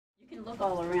can look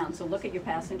all around. So look at your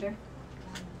passenger.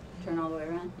 Turn all the way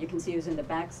around. You can see who's in the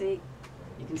back seat.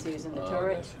 You can see who's in the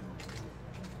turret.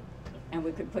 And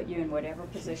we could put you in whatever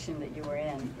position that you were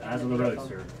in. Eyes on the road,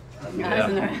 sir. Eyes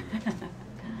on the road.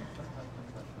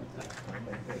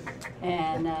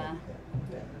 And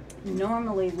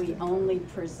normally we only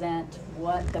present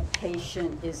what the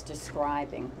patient is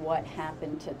describing, what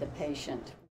happened to the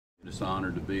patient. Just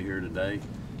honored to be here today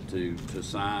to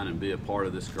sign and be a part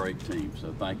of this great team.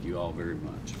 So thank you all very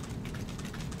much.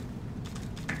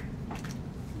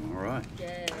 All right.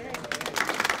 Yay.